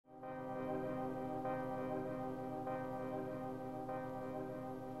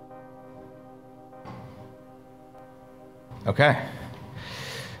Okay.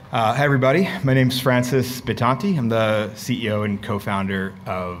 Hi, everybody. My name is Francis Bitonti. I'm the CEO and co-founder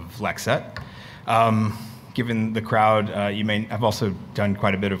of Lexset. Given the crowd, I've also done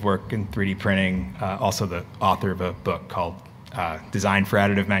quite a bit of work in 3D printing, also the author of a book called Design for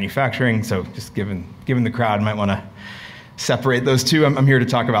Additive Manufacturing. So just given the crowd, might want to separate those two. I'm here to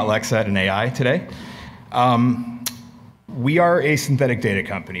talk about Lexset and AI today. We are a synthetic data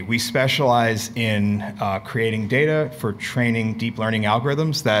company. We specialize in creating data for training deep learning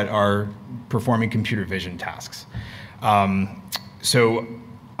algorithms that are performing computer vision tasks. So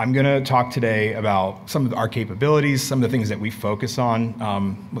I'm going to talk today about some of our capabilities, some of the things that we focus on,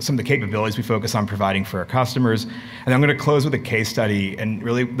 some of the capabilities we focus on providing for our customers. And I'm going to close with a case study. And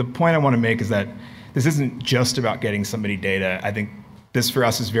really, the point I want to make is that this isn't just about getting somebody data. I think this for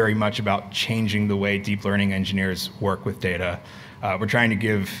us is very much about changing the way deep learning engineers work with data. We're trying to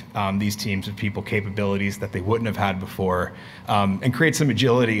give these teams of people capabilities that they wouldn't have had before, and create some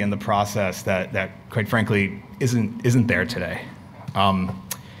agility in the process that quite frankly, isn't there today.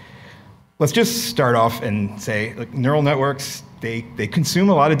 Let's just start off and say, like, neural networks, they consume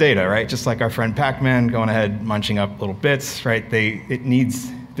a lot of data, right? Just like our friend Pac-Man going ahead, munching up little bits, right?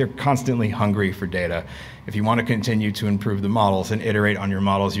 They're constantly hungry for data. If you want to continue to improve the models and iterate on your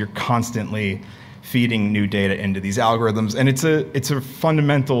models, you're constantly feeding new data into these algorithms. And it's a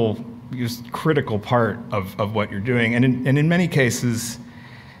fundamental, just critical part of what you're doing. And in many cases,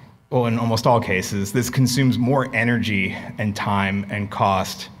 well, in almost all cases, this consumes more energy and time and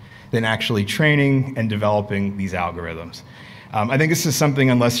cost than actually training and developing these algorithms. I think this is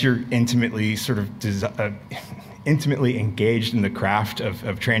something, unless you're intimately intimately engaged in the craft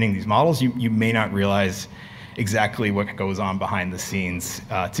of training these models, you may not realize exactly what goes on behind the scenes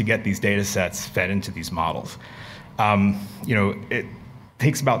to get these data sets fed into these models. It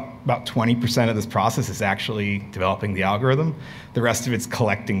takes about 20% of this process is actually developing the algorithm. The rest of it's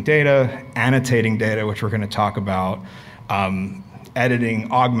collecting data, annotating data, which we're going to talk about, editing,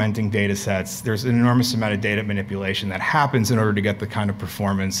 augmenting data sets. There's an enormous amount of data manipulation that happens in order to get the kind of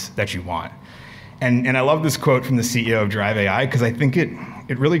performance that you want. And I love this quote from the CEO of Drive AI, because I think it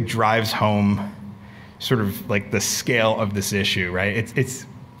really drives home sort of like the scale of this issue, right? It's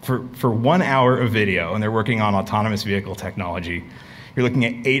for 1 hour of video, and they're working on autonomous vehicle technology, you're looking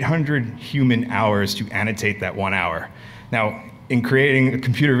at 800 human hours to annotate that 1 hour. Now, in creating a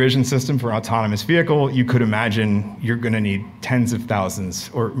computer vision system for an autonomous vehicle, you could imagine you're going to need tens of thousands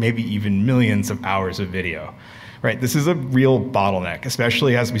or maybe even millions of hours of video. Right, this is a real bottleneck,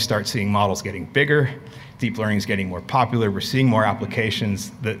 especially as we start seeing models getting bigger, deep learning is getting more popular, we're seeing more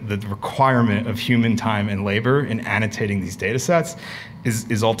applications. The requirement of human time and labor in annotating these data sets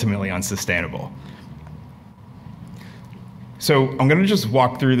is ultimately unsustainable. So I'm going to just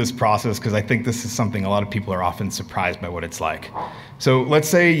walk through this process because I think this is something a lot of people are often surprised by what it's like. So let's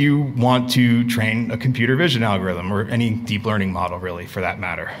say you want to train a computer vision algorithm, or any deep learning model really for that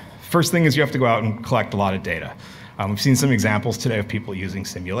matter. First thing is you have to go out and collect a lot of data. We've seen some examples today of people using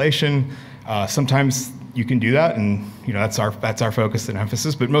simulation. Sometimes you can do that, and that's our focus and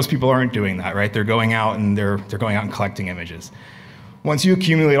emphasis. But most people aren't doing that, right? They're going out and they're going out and collecting images. Once you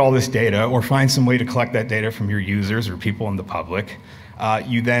accumulate all this data, or find some way to collect that data from your users or people in the public,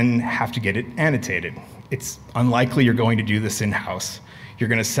 you then have to get it annotated. It's unlikely you're going to do this in-house. You're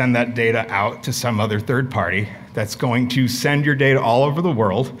going to send that data out to some other third party that's going to send your data all over the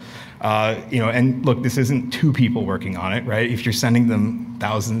world. And look, this isn't two people working on it, right? If you're sending them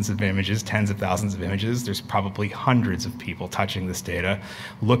thousands of images, tens of thousands of images, there's probably hundreds of people touching this data,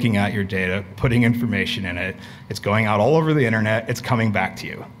 looking at your data, putting information in it. It's going out all over the internet. It's coming back to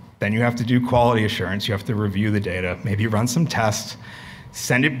you. Then you have to do quality assurance. You have to review the data, maybe run some tests,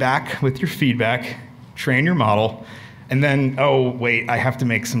 send it back with your feedback, train your model, and then, oh, wait, I have to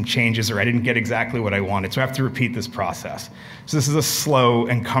make some changes, or I didn't get exactly what I wanted, so I have to repeat this process. So this is a slow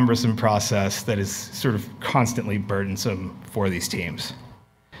and cumbersome process that is sort of constantly burdensome for these teams.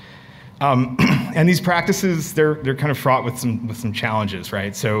 And these practices, they're kind of fraught with some challenges,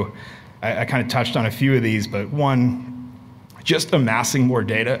 right? So I kind of touched on a few of these, but one, just amassing more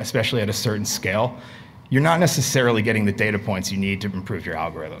data, especially at a certain scale, you're not necessarily getting the data points you need to improve your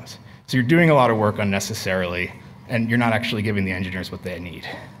algorithms. So you're doing a lot of work unnecessarily, and you're not actually giving the engineers what they need.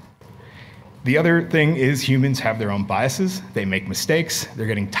 The other thing is humans have their own biases. They make mistakes. They're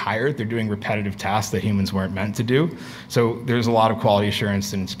getting tired. They're doing repetitive tasks that humans weren't meant to do. So there's a lot of quality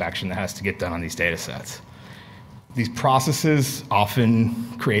assurance and inspection that has to get done on these data sets. These processes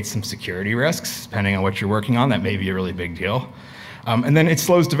often create some security risks, depending on what you're working on. That may be a really big deal. And then it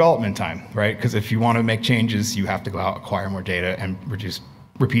slows development time, right? Because if you want to make changes, you have to go out, acquire more data, and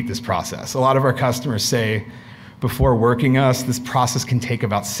repeat this process. A lot of our customers say, before working us, this process can take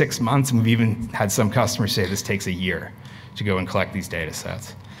about 6 months, and we've even had some customers say this takes a year to go and collect these data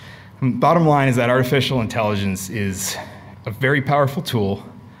sets. Bottom line is that artificial intelligence is a very powerful tool,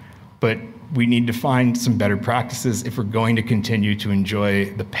 but we need to find some better practices if we're going to continue to enjoy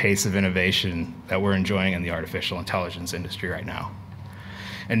the pace of innovation that we're enjoying in the artificial intelligence industry right now.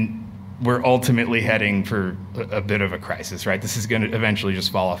 And we're ultimately heading for a bit of a crisis, right? This is going to eventually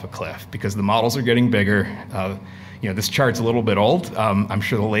just fall off a cliff because the models are getting bigger. This chart's a little bit old. I'm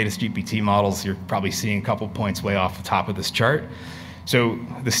sure the latest GPT models, you're probably seeing a couple points way off the top of this chart. So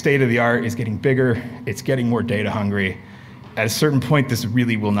the state of the art is getting bigger. It's getting more data hungry. At a certain point, this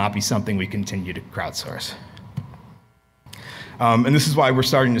really will not be something we continue to crowdsource. And this is why we're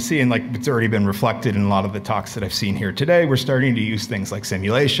starting to see, and like it's already been reflected in a lot of the talks that I've seen here today, we're starting to use things like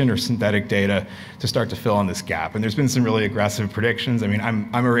simulation or synthetic data to start to fill in this gap. And there's been some really aggressive predictions. I mean, I'm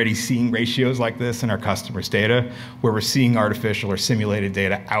already seeing ratios like this in our customers' data, where we're seeing artificial or simulated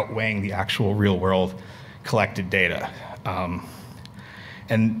data outweighing the actual real world collected data.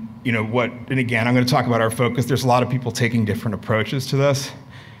 And again, I'm going to talk about our focus. There's a lot of people taking different approaches to this.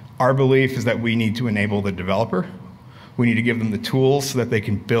 Our belief is that we need to enable the developer. We need to give them the tools so that they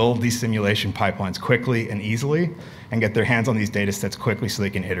can build these simulation pipelines quickly and easily and get their hands on these data sets quickly so they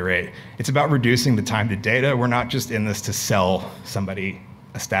can iterate. It's about reducing the time to data. We're not just in this to sell somebody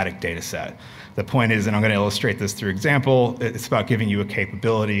a static data set. The point is, and I'm going to illustrate this through example, it's about giving you a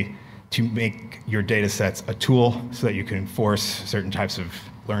capability to make your data sets a tool so that you can enforce certain types of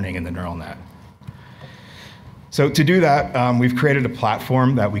learning in the neural net. So to do that, we've created a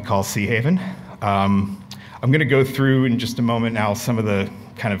platform that we call Seahaven. I'm going to go through in just a moment now some of the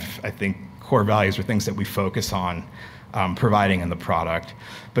kind of, I think, core values or things that we focus on providing in the product.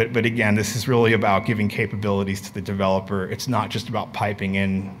 But again, this is really about giving capabilities to the developer. It's not just about piping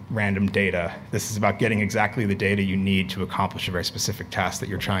in random data. This is about getting exactly the data you need to accomplish a very specific task that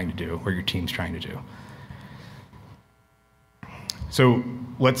you're trying to do or your team's trying to do. So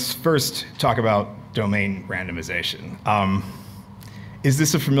let's first talk about domain randomization. Is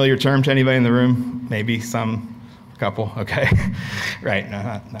this a familiar term to anybody in the room? Maybe some, couple, okay. Right, no,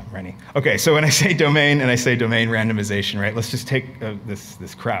 not many. Okay, so when I say domain and I say domain randomization, right, let's just take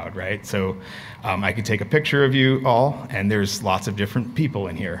this crowd, right? So I could take a picture of you all, and there's lots of different people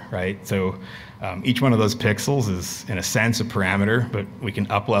in here, right? So each one of those pixels is, in a sense, a parameter, but we can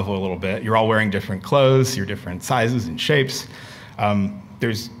up-level a little bit. You're all wearing different clothes, you're different sizes and shapes.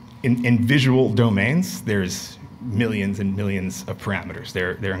 There's, in visual domains, there's millions and millions of parameters.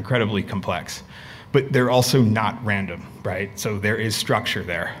 They're incredibly complex, but they're also not random, right? So there is structure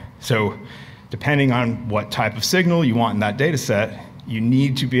there. So depending on what type of signal you want in that data set, you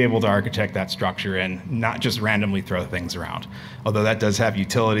need to be able to architect that structure and not just randomly throw things around. Although that does have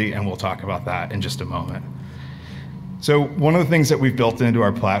utility, and we'll talk about that in just a moment. So one of the things that we've built into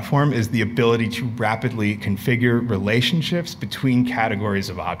our platform is the ability to rapidly configure relationships between categories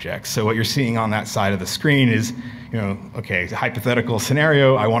of objects. So what you're seeing on that side of the screen is, okay, a hypothetical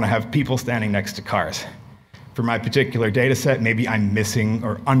scenario, I want to have people standing next to cars. For my particular data set, maybe I'm missing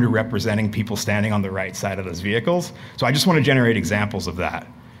or underrepresenting people standing on the right side of those vehicles. So I just want to generate examples of that.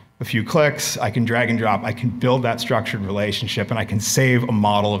 A few clicks, I can drag and drop, I can build that structured relationship, and I can save a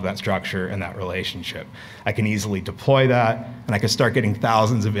model of that structure and that relationship. I can easily deploy that, and I can start getting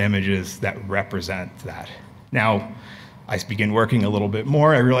thousands of images that represent that. Now, I begin working a little bit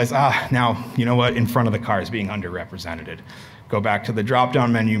more, I realize, now, you know what, in front of the car is being underrepresented. Go back to the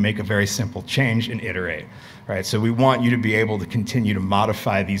drop-down menu, make a very simple change, and iterate. Right, so we want you to be able to continue to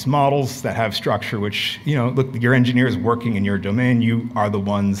modify these models that have structure, which, look, your engineer is working in your domain. You are the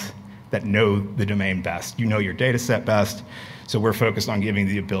ones that know the domain best. You know your data set best. So we're focused on giving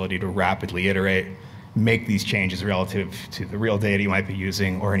the ability to rapidly iterate, make these changes relative to the real data you might be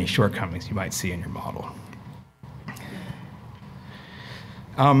using or any shortcomings you might see in your model.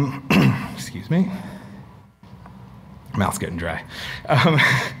 Excuse me. Mouth's getting dry.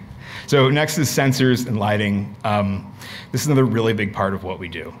 So next is sensors and lighting. This is another really big part of what we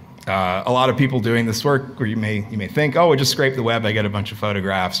do. A lot of people doing this work, or you may think, oh, I just scrape the web, I get a bunch of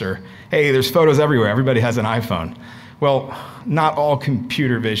photographs, or hey, there's photos everywhere, everybody has an iPhone. Well, not all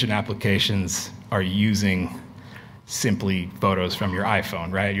computer vision applications are using simply photos from your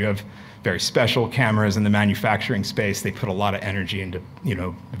iPhone, right? You have very special cameras in the manufacturing space. They put a lot of energy into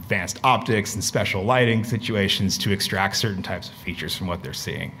advanced optics and special lighting situations to extract certain types of features from what they're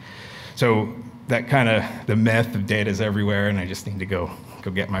seeing. So that kind of, the myth of data is everywhere and I just need to go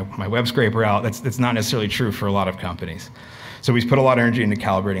get my web scraper out, that's not necessarily true for a lot of companies. So we put a lot of energy into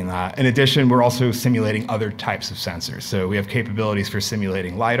calibrating that. In addition, we're also simulating other types of sensors. So we have capabilities for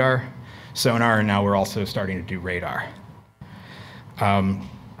simulating LiDAR, sonar, and now we're also starting to do radar.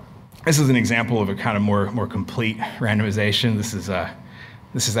 This is an example of a kind of more complete randomization.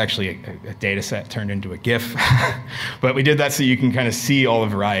 This is actually a data set turned into a GIF. But we did that so you can kind of see all the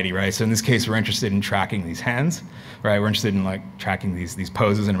variety, right? So in this case, we're interested in tracking these hands, right? We're interested in like tracking these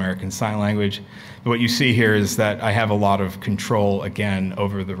poses in American Sign Language. But what you see here is that I have a lot of control, again,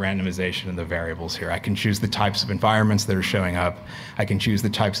 over the randomization and the variables here. I can choose the types of environments that are showing up. I can choose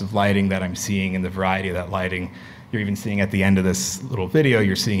the types of lighting that I'm seeing and the variety of that lighting. You're even seeing at the end of this little video,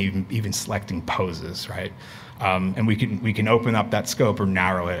 you're seeing even selecting poses, right? And we can open up that scope or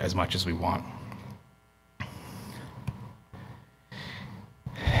narrow it as much as we want.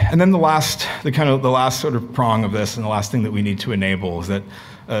 And then the last sort of prong of this, and the last thing that we need to enable is that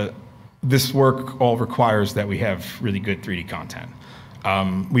this work all requires that we have really good 3D content.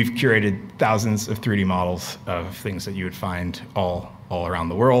 We've curated thousands of 3D models of things that you would find all around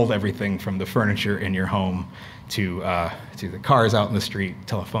the world, everything from the furniture in your home to the cars out in the street,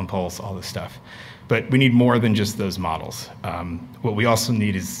 telephone poles, all this stuff. But we need more than just those models. What we also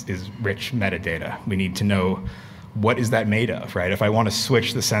need is rich metadata. We need to know what is that made of, right? If I want to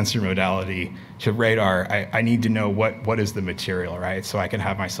switch the sensor modality to radar, I need to know what is the material, right? So I can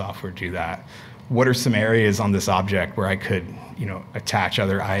have my software do that. What are some areas on this object where I could, attach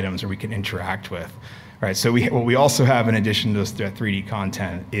other items or we can interact with, right? So what we also have in addition to this 3D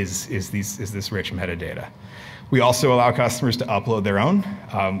content is this rich metadata. We also allow customers to upload their own,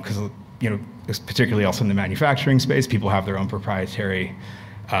 because particularly also in the manufacturing space, people have their own proprietary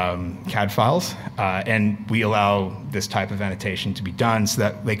CAD files, and we allow this type of annotation to be done so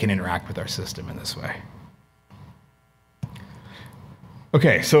that they can interact with our system in this way.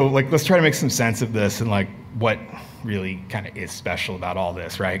 Okay, so let's try to make some sense of this and what really kind of is special about all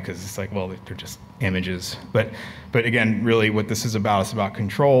this, right? Because it's well, they're just images. But again, really what this is about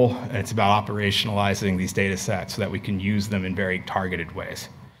control, and it's about operationalizing these data sets so that we can use them in very targeted ways.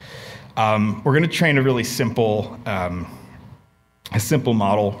 We're going to train a really simple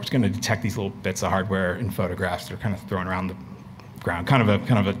model. We're just going to detect these little bits of hardware in photographs that are kind of thrown around the ground. Kind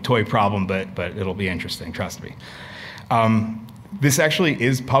of a toy problem, but it'll be interesting, trust me. This actually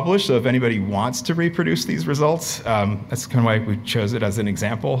is published, so if anybody wants to reproduce these results, that's kind of why we chose it as an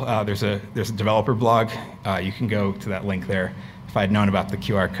example. There's a developer blog. You can go to that link there. If I'd known about the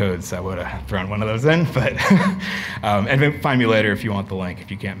QR codes, I would have thrown one of those in. But and find me later if you want the link, if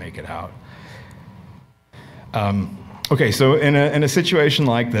you can't make it out. Okay, so in a situation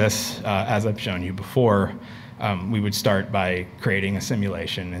like this, as I've shown you before, we would start by creating a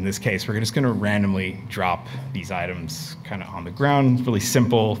simulation. In this case, we're just going to randomly drop these items kind of on the ground. Really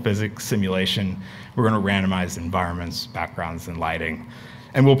simple physics simulation. We're going to randomize environments, backgrounds, and lighting.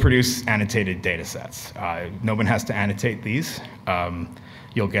 And we'll produce annotated data sets. No one has to annotate these.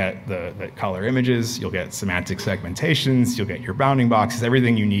 You'll get the color images, you'll get semantic segmentations, you'll get your bounding boxes,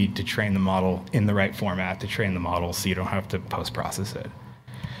 everything you need to train the model in the right format to train the model so you don't have to post-process it.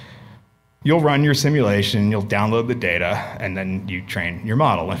 You'll run your simulation, you'll download the data, and then you train your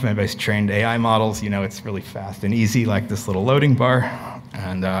model. If anybody's trained AI models, it's really fast and easy, like this little loading bar.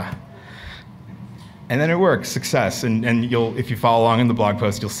 And then it works, success. And if you follow along in the blog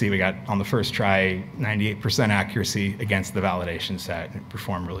post, you'll see we got, on the first try, 98% accuracy against the validation set, and it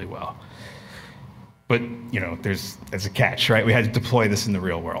performed really well. But there's a catch, right? We had to deploy this in the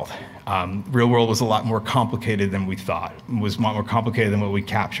real world. Real world was a lot more complicated than we thought. It was a lot more complicated than what we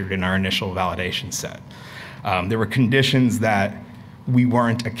captured in our initial validation set. There were conditions that we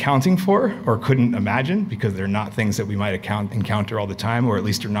weren't accounting for or couldn't imagine because they're not things that we might encounter all the time, or at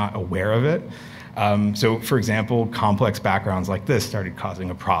least are not aware of it. So for example, complex backgrounds like this started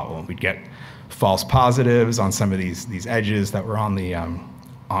causing a problem. We'd get false positives on some of these edges that were on the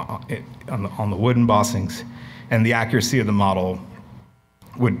wood embossings, and the accuracy of the model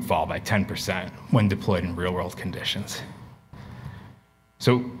would fall by 10% when deployed in real-world conditions.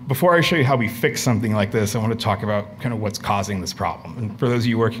 So before I show you how we fix something like this, I want to talk about kind of what's causing this problem. And for those of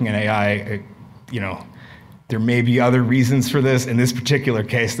you working in AI, there may be other reasons for this. In this particular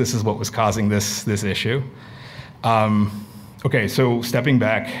case, this is what was causing this issue. Okay, so stepping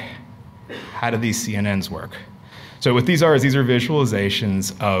back, how do these CNNs work? So what these are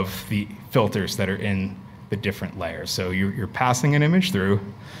visualizations of the filters that are in the different layers. So you're passing an image through,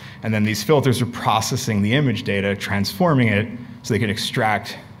 and then these filters are processing the image data, transforming it so they can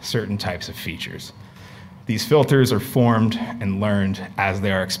extract certain types of features. These filters are formed and learned as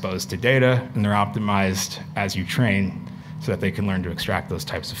they are exposed to data, and they're optimized as you train so that they can learn to extract those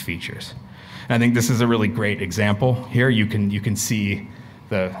types of features. And I think this is a really great example here. You can see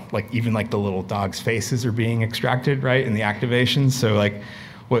even the little dog's faces are being extracted, right, in the activations. So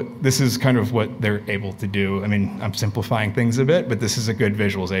This is kind of what they're able to do. I mean, I'm simplifying things a bit, but this is a good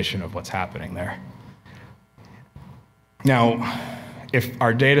visualization of what's happening there. Now, if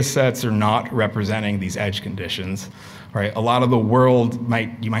our data sets are not representing these edge conditions, right, a lot of the world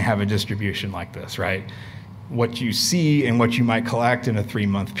you might have a distribution like this, right? What you see and what you might collect in a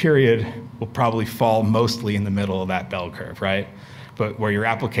 3-month period will probably fall mostly in the middle of that bell curve, right? But where your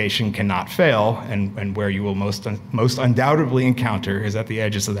application cannot fail and where you will most undoubtedly encounter is at the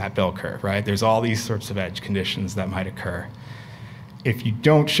edges of that bell curve, right? There's all these sorts of edge conditions that might occur. If you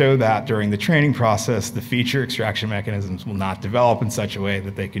don't show that during the training process, the feature extraction mechanisms will not develop in such a way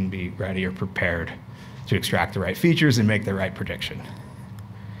that they can be ready or prepared to extract the right features and make the right prediction.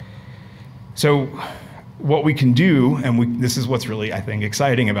 So what we can do, and this is what's really, I think,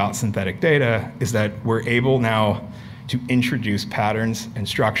 exciting about synthetic data, is that we're able now to introduce patterns and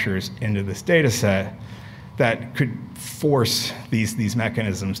structures into this data set that could force these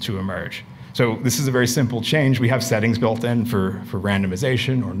mechanisms to emerge. So this is a very simple change. We have settings built in for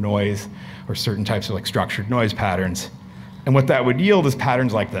randomization or noise or certain types of like structured noise patterns. And what that would yield is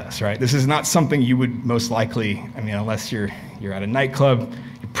patterns like this, right? This is not something you would most likely, I mean, unless you're at a nightclub,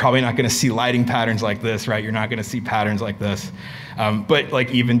 you're probably not gonna see lighting patterns like this, right? You're not gonna see patterns like this. But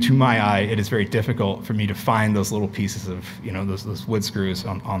like even to my eye, it is very difficult for me to find those little pieces of, those wood screws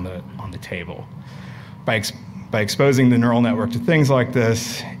on the table. By exposing the neural network to things like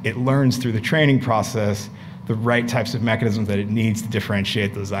this, it learns through the training process the right types of mechanisms that it needs to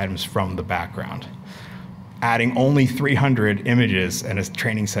differentiate those items from the background. Adding only 300 images and a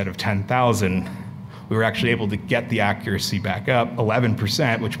training set of 10,000, we were actually able to get the accuracy back up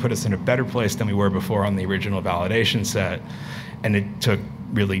 11%, which put us in a better place than we were before on the original validation set. And it took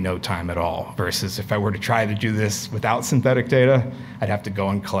really no time at all, versus if I were to try to do this without synthetic data, I'd have to go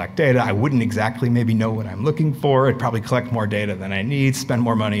and collect data. I wouldn't exactly maybe know what I'm looking for. I'd probably collect more data than I need, spend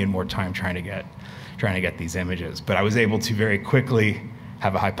more money and more time trying to get these images. But I was able to very quickly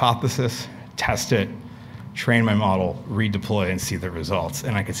have a hypothesis, test it, train my model, redeploy, and see the results.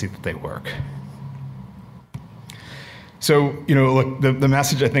 And I could see that they work. So, look, the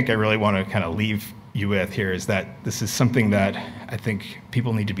message I think I really want to kind of leave you with here is that this is something that I think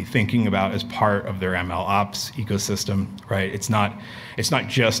people need to be thinking about as part of their ML ops ecosystem, right? It's not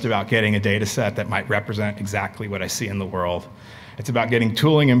just about getting a data set that might represent exactly what I see in the world. It's about getting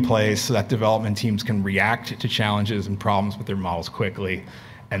tooling in place so that development teams can react to challenges and problems with their models quickly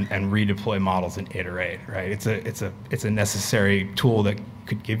and redeploy models and iterate, right? It's a necessary tool that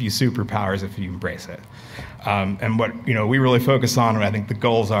could give you superpowers if you embrace it. And what we really focus on, and I think the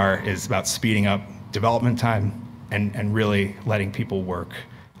goals are, is about speeding up development time and really letting people work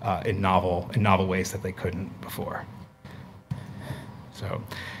in novel ways that they couldn't before. So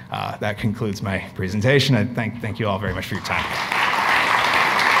that concludes my presentation. I thank you all very much for your time.